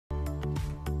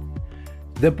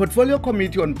The Portfolio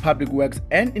Committee on Public Works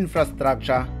and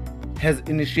Infrastructure has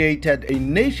initiated a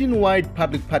nationwide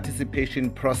public participation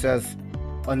process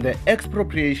on the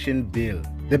Expropriation Bill.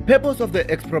 The purpose of the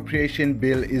Expropriation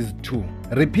Bill is to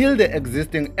repeal the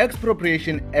existing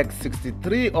Expropriation Act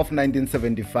 63 of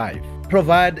 1975,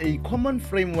 provide a common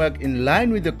framework in line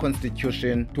with the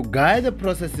Constitution to guide the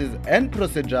processes and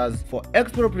procedures for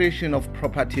expropriation of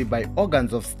property by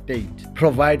organs of state,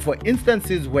 provide for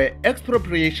instances where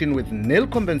expropriation with nil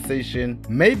compensation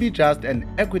may be just and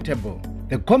equitable.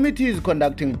 The committee is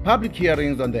conducting public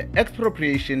hearings on the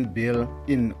Expropriation Bill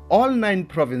in all 9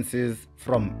 provinces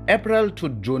from April to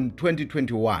June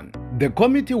 2021. The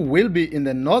committee will be in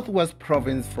the Northwest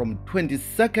Province from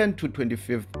 22nd to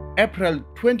 25th April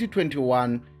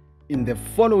 2021 in the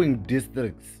following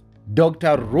districts: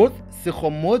 Dr. Ruth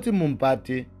Sikhomotsi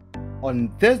Mumpati on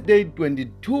Thursday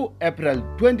 22 April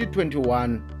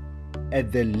 2021 at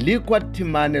the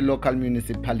Likwat-Timane Local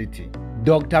Municipality,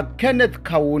 Dr. Kenneth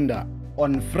Kaunda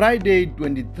on Friday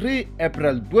 23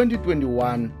 April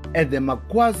 2021 at the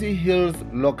Makwasi Hills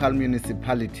Local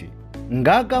Municipality,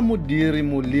 Ngaka Mudiri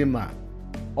Mulima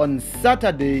on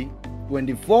Saturday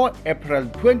 24 April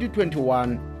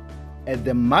 2021 at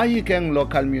the Mahikeng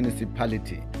Local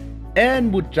Municipality,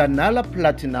 and Bujanala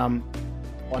Platinum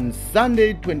on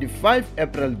Sunday 25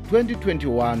 April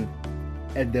 2021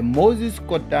 at the Moses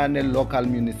Kotane Local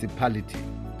Municipality.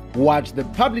 Watch the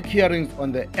public hearings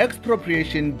on the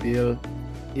Expropriation Bill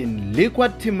in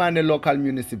Likwat-Timane Local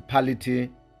Municipality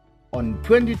on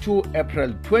 22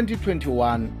 April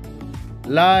 2021,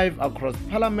 live across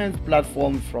Parliament's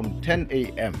platforms from 10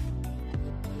 a.m.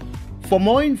 For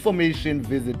more information,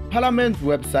 visit Parliament's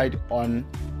website on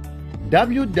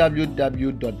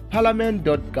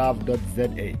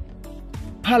www.parliament.gov.za.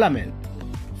 Parliament,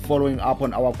 following up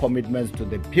on our commitments to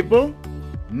the people,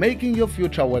 making your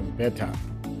future work better.